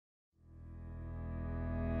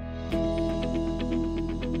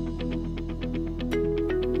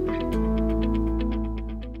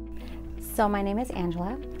So my name is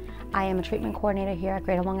Angela. I am a treatment coordinator here at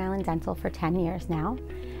Greater Long Island Dental for 10 years now,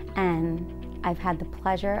 and I've had the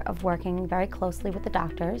pleasure of working very closely with the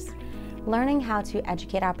doctors, learning how to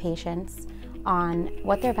educate our patients on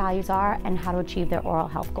what their values are and how to achieve their oral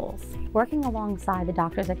health goals. Working alongside the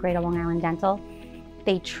doctors at Greater Long Island Dental,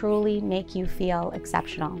 they truly make you feel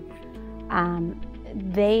exceptional.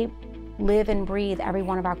 They live and breathe every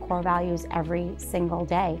one of our core values every single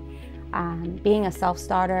day. Being a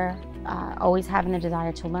self-starter, always having the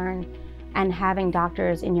desire to learn, and having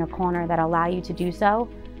doctors in your corner that allow you to do so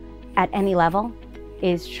at any level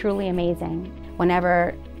is truly amazing.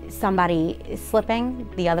 Whenever somebody is slipping,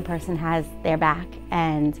 the other person has their back.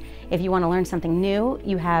 And if you want to learn something new,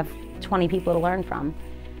 you have 20 people to learn from.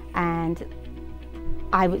 And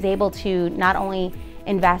I was able to not only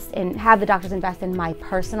have the doctors invest in my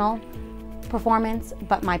personal performance,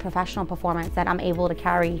 but my professional performance that I'm able to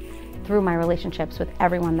carry through my relationships with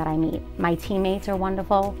everyone that I meet. My teammates are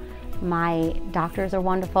wonderful, my doctors are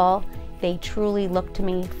wonderful. They truly look to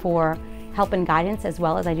me for help and guidance as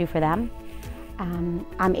well as I do for them.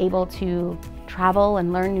 I'm able to travel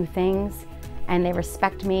and learn new things, and they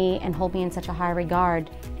respect me and hold me in such a high regard,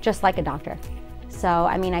 just like a doctor. So,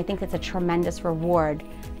 I mean, I think it's a tremendous reward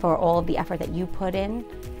for all of the effort that you put in.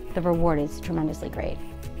 The reward is tremendously great.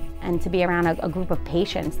 And to be around a group of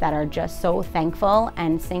patients that are just so thankful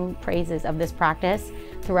and sing praises of this practice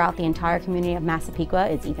throughout the entire community of Massapequa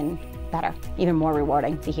is even better, even more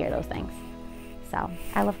rewarding to hear those things. So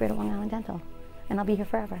I love Greater Long Island Dental, and I'll be here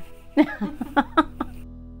forever.